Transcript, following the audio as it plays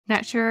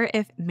Not sure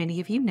if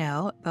many of you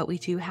know, but we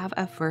do have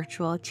a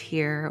virtual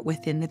tier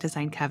within the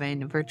Design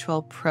Coven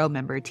virtual pro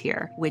member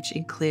tier, which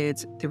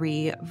includes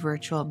 3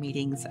 virtual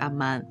meetings a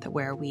month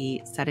where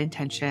we set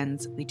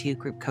intentions. We do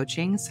group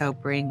coaching. So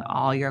bring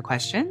all your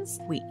questions.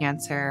 We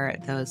answer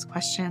those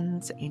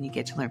questions and you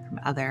get to learn from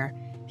other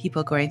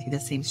people going through the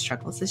same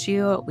struggles as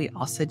you. We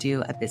also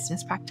do a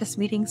business practice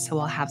meeting. So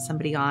we'll have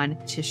somebody on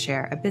to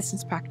share a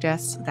business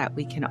practice that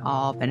we can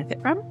all benefit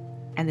from.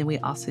 And then we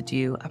also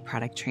do a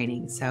product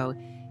training. So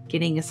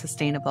getting a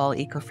sustainable,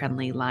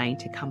 eco-friendly line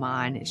to come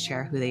on,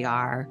 share who they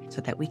are so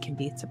that we can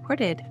be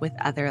supported with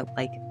other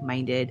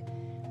like-minded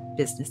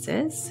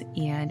businesses.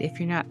 And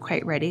if you're not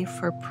quite ready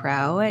for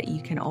pro,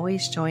 you can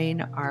always join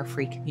our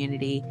free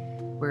community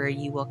where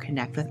you will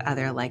connect with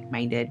other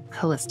like-minded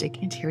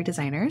holistic interior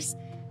designers.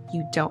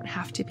 You don't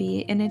have to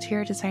be an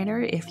interior designer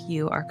if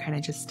you are kind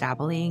of just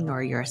dabbling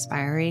or you're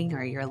aspiring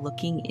or you're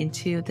looking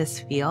into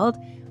this field.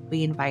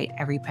 We invite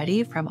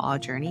everybody from all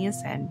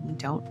journeys, and you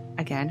don't,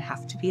 again,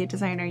 have to be a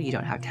designer. You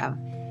don't have to have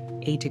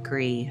a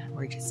degree.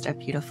 We're just a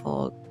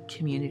beautiful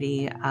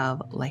community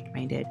of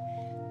like-minded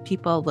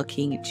people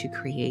looking to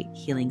create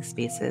healing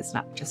spaces,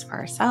 not just for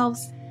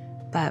ourselves,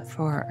 but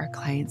for our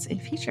clients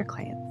and future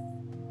clients.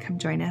 Come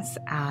join us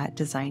at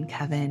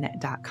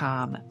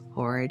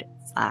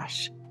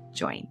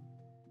designcoven.com/join.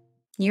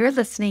 You're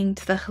listening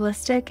to the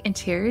Holistic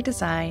Interior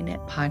Design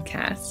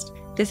Podcast.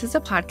 This is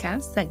a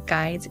podcast that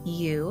guides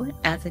you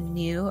as a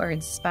new or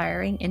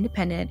inspiring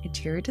independent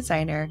interior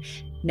designer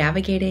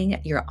navigating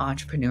your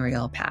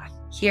entrepreneurial path.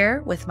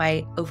 Here, with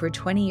my over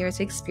 20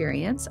 years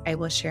experience, I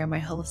will share my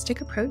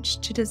holistic approach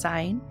to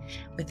design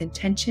with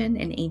intention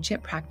and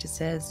ancient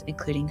practices,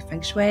 including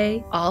feng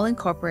shui, all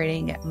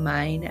incorporating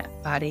mind,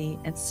 body,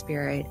 and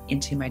spirit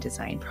into my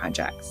design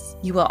projects.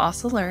 You will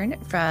also learn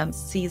from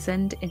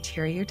seasoned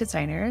interior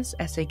designers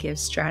as they give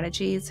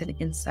strategies and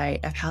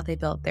insight of how they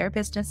built their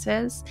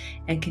businesses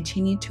and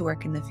continue to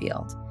work in the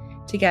field.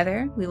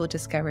 Together, we will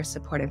discover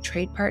supportive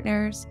trade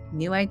partners,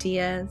 new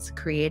ideas,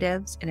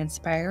 creatives, and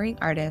inspiring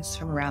artists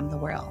from around the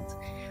world.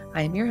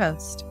 I am your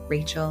host,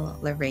 Rachel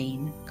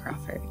Larraine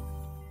Crawford.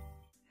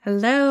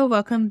 Hello,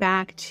 welcome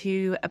back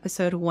to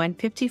episode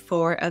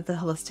 154 of the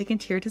Holistic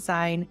Interior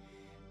Design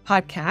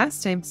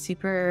Podcast. I'm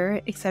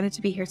super excited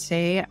to be here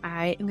today.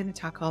 I am going to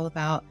talk all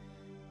about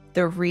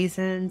the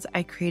reasons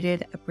I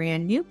created a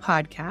brand new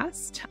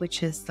podcast,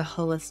 which is the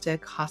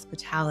Holistic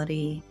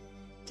Hospitality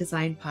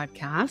Design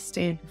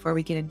Podcast. And before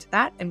we get into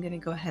that, I'm going to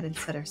go ahead and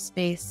set our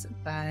space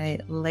by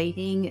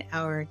lighting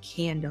our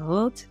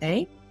candle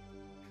today,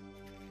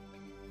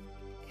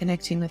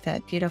 connecting with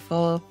that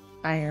beautiful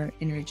fire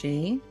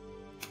energy.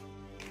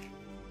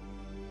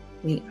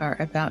 We are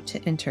about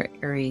to enter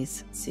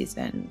Aries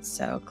season,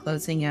 so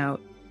closing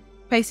out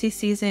Pisces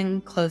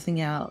season,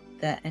 closing out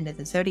the end of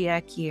the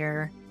zodiac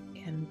year,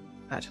 and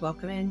about to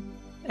welcome in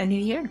a new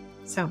year.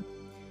 So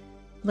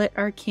lit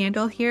our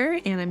candle here,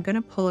 and I'm going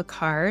to pull a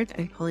card.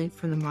 I'm pulling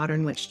from the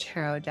Modern Witch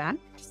Tarot deck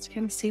just to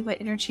kind of see what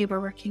energy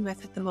we're working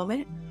with at the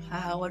moment.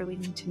 What do we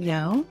need to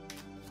know?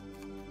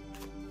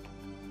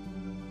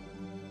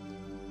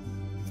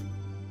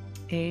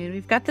 And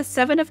we've got the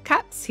 7 of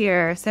Cups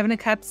here. 7 of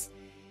Cups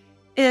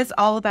is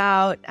all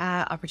about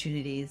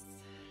opportunities,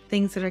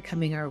 things that are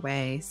coming our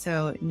way.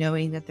 So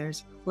knowing that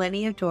there's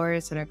plenty of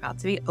doors that are about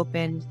to be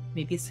opened,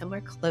 maybe some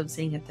are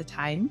closing at the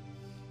time.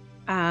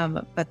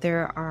 But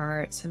there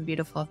are some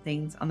beautiful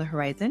things on the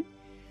horizon.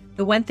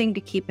 The one thing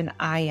to keep an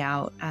eye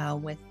out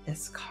with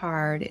this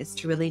card is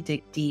to really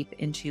dig deep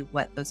into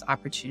what those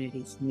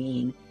opportunities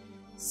mean.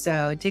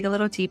 So dig a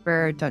little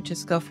deeper. Don't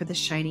just go for the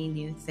shiny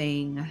new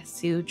thing.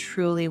 See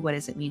truly what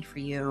does it mean for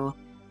you.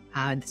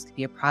 This could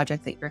be a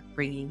project that you're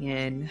bringing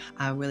in,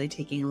 really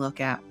taking a look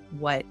at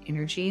what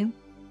energy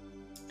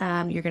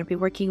you're going to be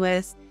working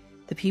with,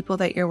 the people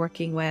that you're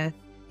working with,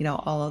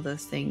 all of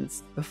those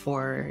things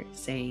before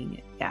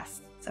saying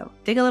yes. So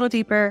dig a little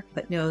deeper,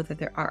 but know that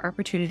there are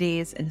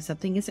opportunities, and if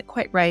something isn't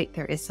quite right,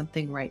 there is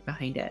something right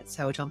behind it.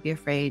 So don't be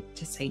afraid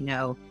to say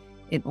no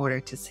in order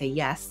to say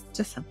yes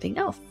to something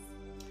else.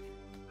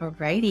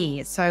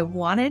 Alrighty. So I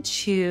wanted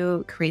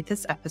to create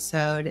this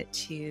episode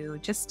to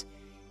just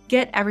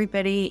get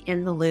everybody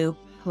in the loop,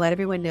 let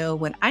everyone know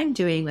what I'm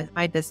doing with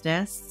my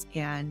business,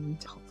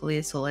 and hopefully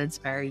this will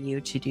inspire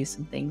you to do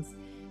some things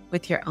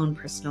with your own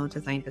personal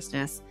design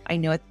business. I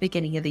know at the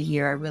beginning of the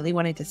year, I really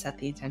wanted to set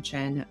the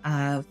intention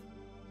of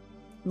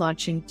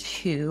launching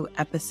 2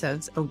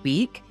 episodes a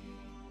week.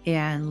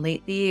 And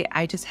lately,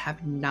 I just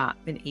have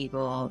not been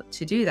able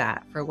to do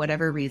that. For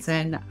whatever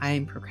reason,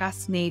 I'm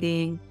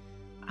procrastinating.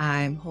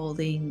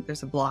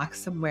 There's a block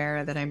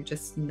somewhere that I'm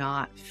just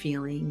not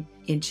feeling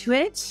into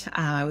it.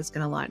 I was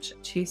going to launch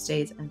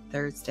Tuesdays and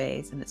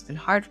Thursdays, and it's been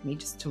hard for me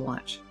just to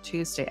launch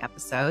Tuesday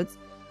episodes.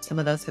 Some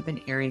of those have been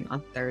airing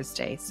on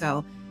Thursday.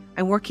 So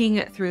I'm working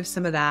through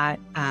some of that.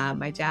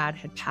 My dad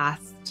had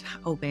passed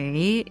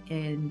away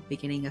in the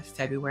beginning of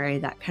February.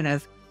 That kind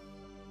of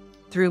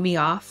threw me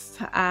off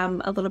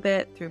a little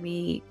bit, threw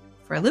me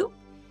for a loop.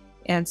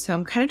 And so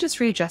I'm kind of just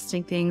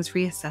readjusting things,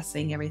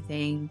 reassessing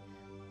everything.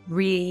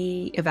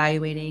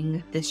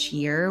 re-evaluating this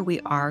year. We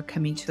are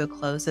coming to a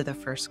close of the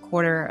first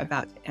quarter,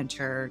 about to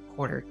enter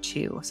quarter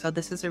two. So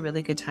this is a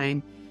really good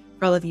time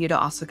for all of you to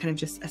also kind of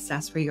just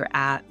assess where you're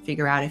at,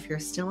 figure out if you're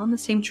still on the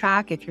same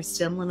track, if you're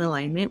still in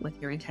alignment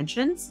with your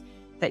intentions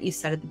that you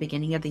set at the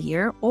beginning of the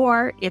year,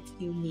 or if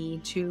you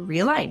need to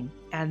realign.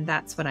 And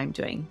that's what I'm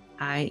doing.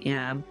 I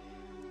am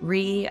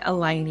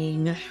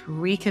realigning,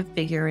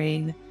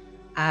 reconfiguring,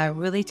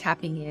 really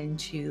tapping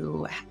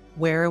into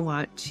where I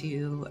want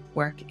to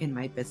work in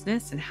my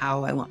business and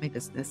how I want my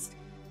business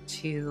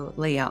to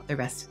lay out the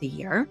rest of the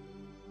year.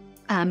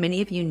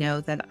 Many of you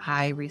know that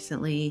I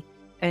recently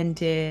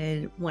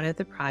ended one of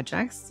the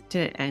projects.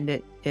 Didn't end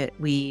it.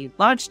 We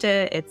launched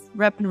it. It's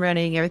up and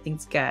running.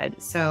 Everything's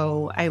good.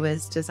 So I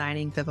was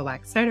designing Viva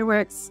Wax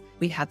Ciderworks.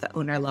 We had the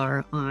owner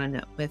Laura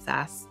on with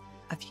us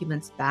a few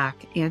months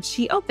back, and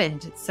she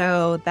opened.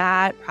 So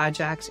that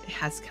project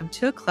has come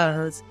to a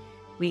close.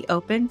 We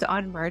opened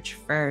on March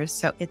 1st,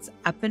 so it's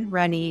up and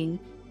running.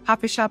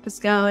 Coffee shop is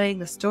going,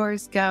 the store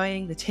is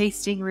going, the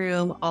tasting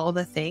room, all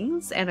the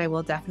things. And I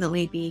will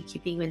definitely be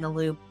keeping you in the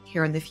loop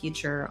here in the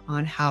future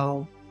on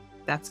how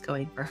that's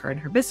going for her and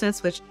her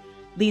business, which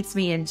leads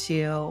me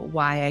into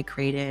why I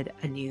created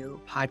a new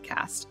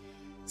podcast.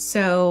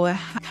 So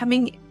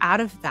coming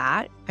out of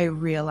that, I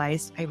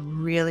realized I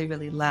really,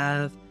 really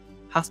love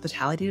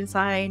hospitality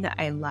design.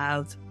 I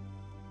love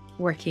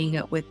working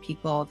with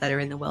people that are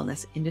in the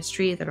wellness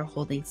industry that are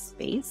holding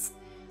space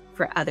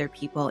for other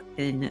people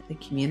in the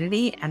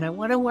community. And I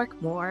want to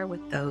work more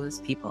with those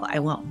people. I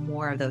want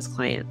more of those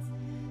clients.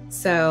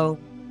 So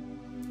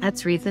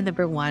that's reason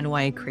number one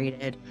why I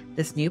created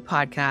this new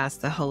podcast,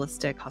 the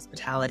Holistic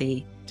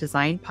Hospitality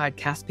Design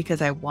Podcast,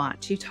 because I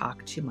want to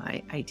talk to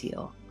my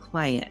ideal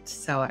client.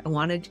 So I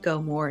wanted to go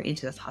more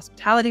into this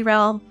hospitality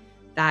realm.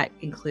 That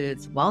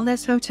includes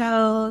wellness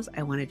hotels.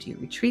 I want to do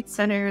retreat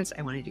centers.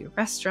 I want to do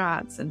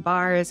restaurants and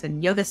bars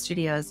and yoga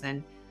studios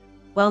and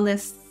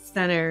wellness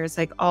centers,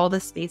 like all the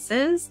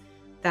spaces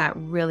that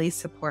really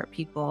support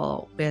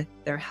people with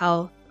their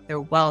health,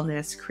 their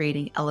wellness,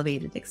 creating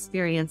elevated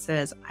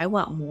experiences. I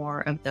want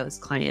more of those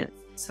clients.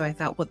 So I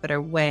thought, what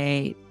better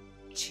way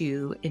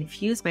to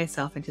infuse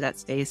myself into that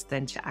space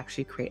than to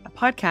actually create a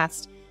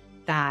podcast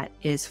that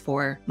is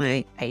for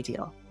my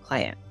ideal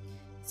client.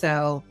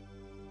 So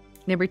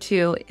number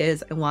two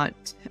is I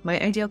want my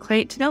ideal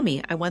client to know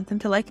me. I want them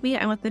to like me.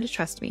 I want them to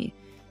trust me.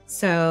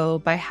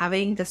 So by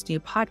having this new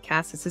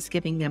podcast, this is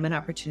giving them an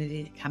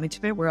opportunity to come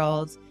into my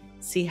world,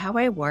 see how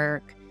I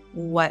work,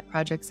 what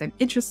projects I'm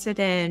interested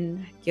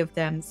in, give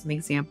them some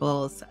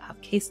examples of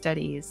case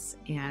studies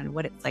and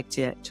what it's like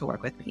to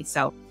work with me.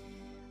 So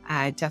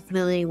I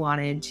definitely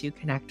wanted to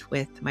connect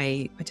with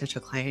my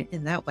potential client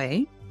in that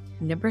way.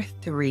 Number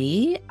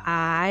three,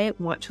 I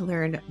want to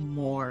learn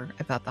more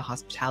about the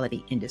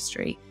hospitality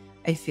industry.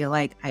 I feel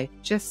like I've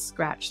just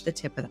scratched the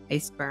tip of the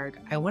iceberg.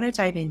 I want to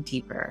dive in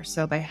deeper.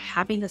 So by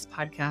having this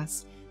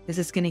podcast, this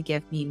is going to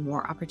give me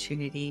more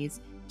opportunities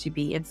to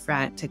be in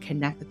front, to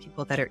connect with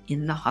people that are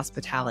in the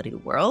hospitality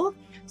world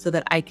so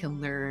that I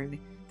can learn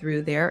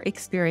through their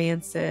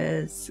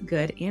experiences,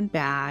 good and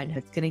bad.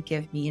 It's going to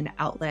give me an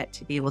outlet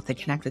to be able to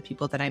connect with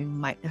people that I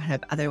might not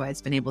have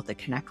otherwise been able to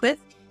connect with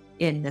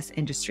in this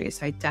industry.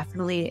 So I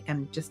definitely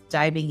am just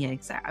diving in.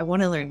 I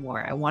want to learn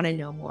more. I want to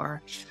know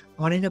more.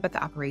 I want to know about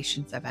the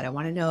operations of it. I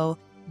want to know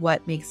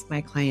what makes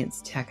my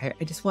clients tick.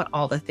 I just want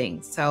all the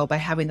things. So by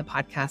having the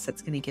podcast,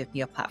 it's going to give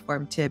me a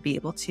platform to be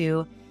able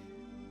to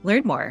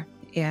learn more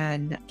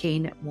and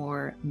gain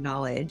more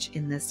knowledge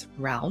in this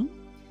realm.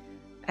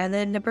 And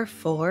then number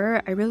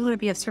four, I really want to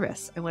be of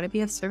service. I want to be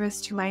of service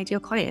to my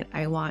ideal client.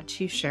 I want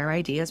to share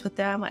ideas with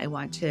them. I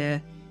want to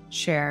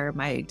share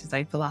my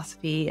design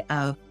philosophy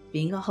of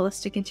being a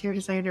holistic interior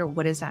designer.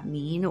 What does that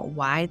mean?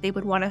 Why they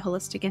would want a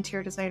holistic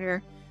interior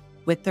designer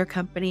with their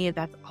company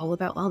that's all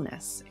about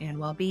wellness and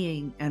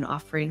well-being and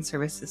offering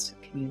services to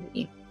the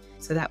community.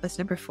 So that was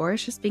number four,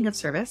 is just being of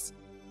service.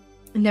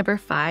 And number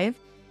five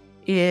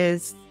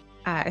is,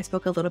 I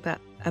spoke a little bit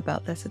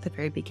about this at the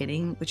very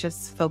beginning, which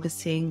is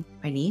focusing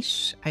my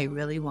niche. I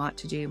really want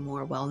to do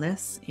more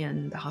wellness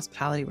in the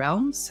hospitality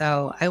realm.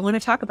 So I want to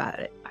talk about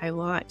it. I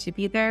want to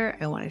be there.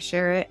 I want to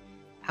share it.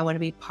 I want to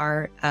be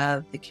part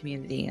of the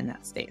community in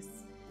that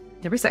space.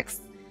 Number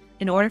six,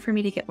 in order for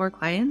me to get more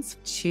clients,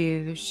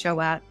 to show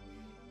up,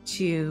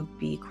 to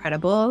be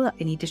credible,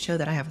 I need to show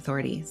that I have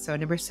authority. So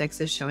number six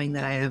is showing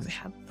that I have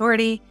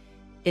authority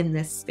in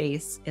this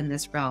space, in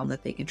this realm,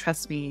 that they can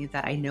trust me,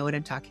 that I know what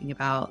I'm talking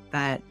about,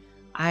 that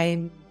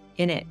I'm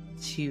in it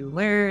to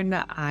learn.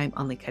 I'm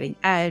on the cutting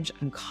edge.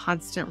 I'm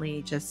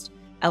constantly just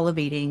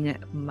elevating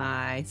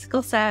my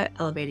skill set,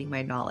 elevating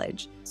my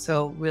knowledge.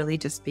 So really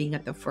just being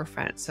at the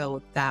forefront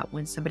so that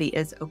when somebody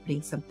is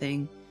opening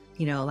something,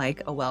 you know, like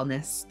a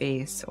wellness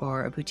space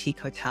or a boutique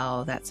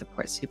hotel that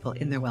supports people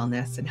in their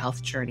wellness and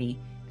health journey,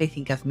 they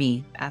think of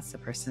me as the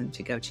person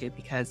to go to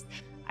because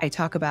I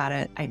talk about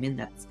it, I'm in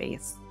that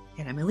space,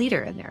 and I'm a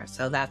leader in there.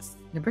 So that's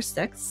number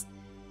six.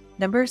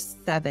 Number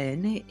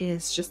seven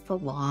is just the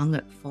long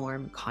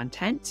form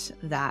content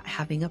that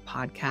having a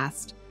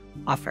podcast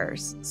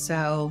offers.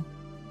 So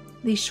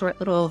These short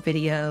little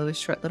videos,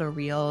 short little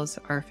reels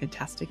are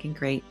fantastic and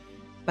great,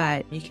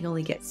 but you can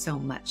only get so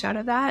much out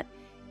of that.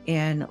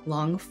 And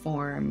long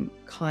form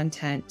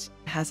content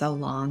has a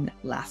long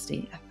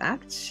lasting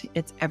effect.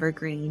 It's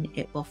evergreen.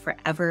 It will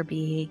forever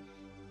be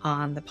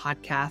on the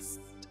podcast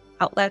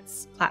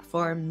outlets,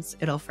 platforms.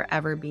 It'll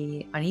forever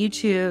be on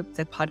YouTube.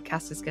 The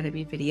podcast is going to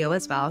be video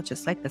as well,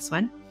 just like this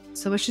one.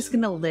 So it's just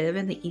going to live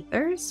in the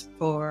ethers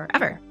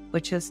forever,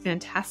 which is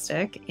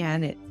fantastic.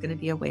 And it's going to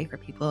be a way for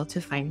people to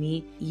find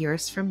me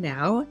years from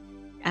now.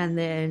 And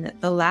then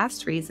the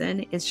last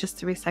reason is just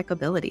the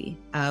recyclability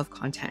of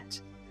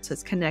content. So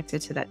it's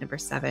connected to that number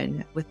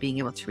 7 with being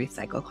able to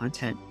recycle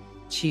content,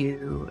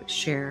 to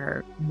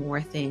share more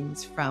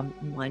things from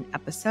one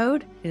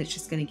episode. And it's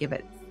just going to give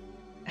it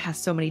has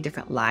so many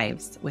different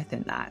lives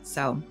within that.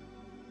 So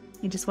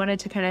I just wanted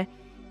to kind of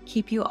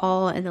keep you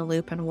all in the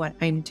loop on what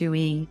I'm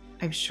doing.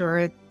 I'm sure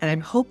and I'm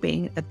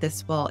hoping that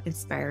this will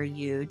inspire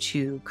you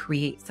to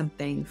create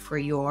something for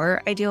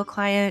your ideal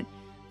client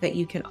that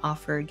you can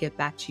offer, give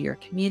back to your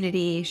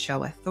community,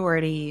 show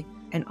authority,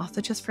 and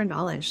also just for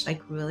knowledge,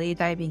 like really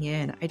diving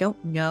in. I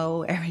don't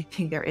know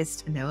everything there is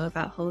to know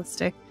about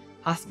holistic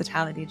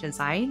hospitality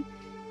design,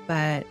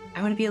 but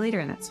I want to be a leader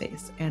in that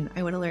space and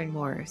I want to learn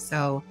more.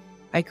 So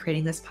by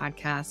creating this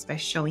podcast, by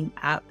showing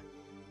up,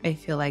 I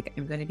feel like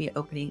I'm going to be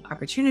opening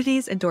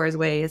opportunities and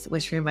doorways,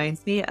 which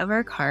reminds me of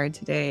our card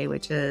today,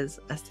 which is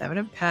a 7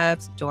 of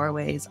Cups,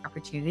 doorways,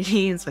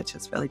 opportunities, which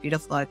is really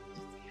beautiful. It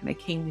kind of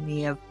came to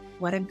me of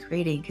what I'm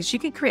creating, because you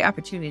can create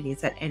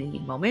opportunities at any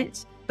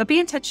moment, but be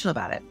intentional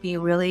about it. Be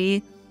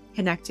really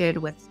connected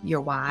with your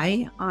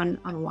why on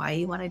why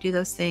you want to do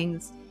those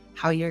things,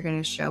 how you're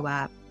going to show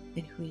up,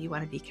 and who you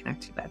want to be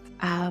connected with.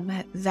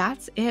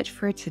 That's it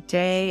for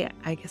today.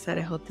 Like I said,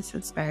 I hope this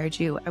inspired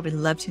you. I would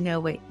love to know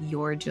what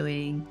you're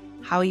doing,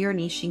 how you're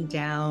niching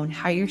down,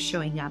 how you're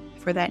showing up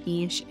for that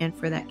niche and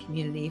for that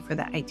community, for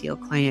that ideal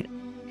client,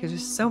 because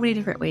there's so many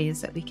different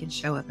ways that we can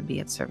show up and be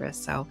of service.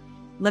 So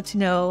love to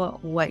know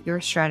what your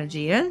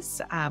strategy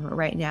is.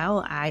 Right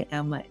now, I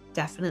am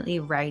definitely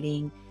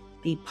riding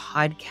the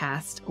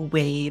podcast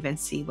wave and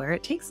see where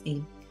it takes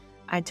me.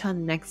 Until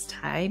next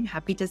time,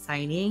 happy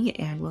designing,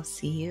 and we'll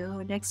see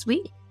you next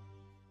week.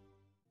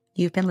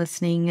 You've been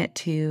listening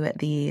to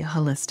the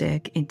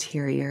Holistic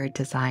Interior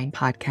Design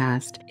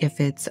Podcast. If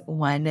it's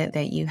one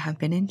that you have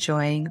been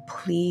enjoying,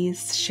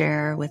 please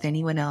share with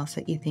anyone else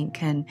that you think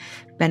can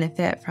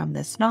benefit from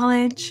this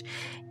knowledge.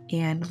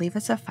 And leave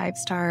us a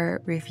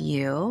 5-star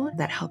review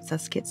that helps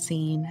us get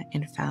seen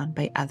and found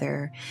by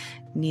other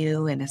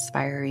new and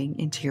aspiring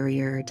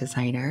interior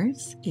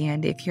designers.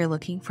 And if you're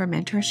looking for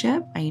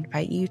mentorship, I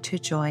invite you to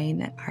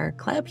join our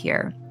club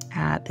here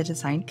at the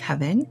Design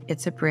Coven.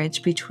 It's a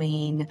bridge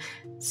between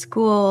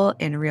school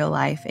and real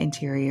life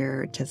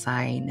interior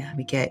design.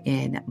 We get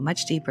in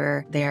much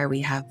deeper there. We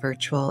have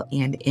virtual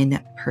and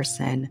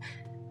in-person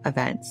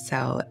events.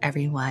 So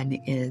everyone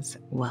is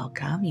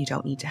welcome. You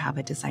don't need to have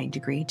a design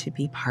degree to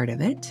be part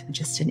of it,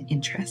 just an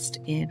interest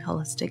in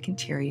holistic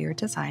interior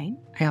design.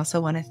 I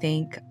also want to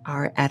thank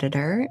our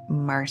editor,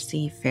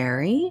 Marcy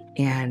Ferry,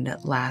 and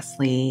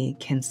lastly,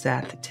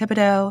 Kinseth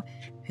Thibodeau,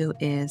 who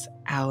is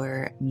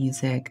our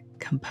music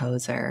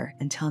composer.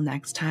 Until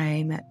next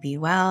time, be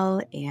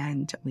well,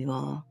 and we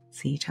will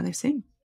see each other soon.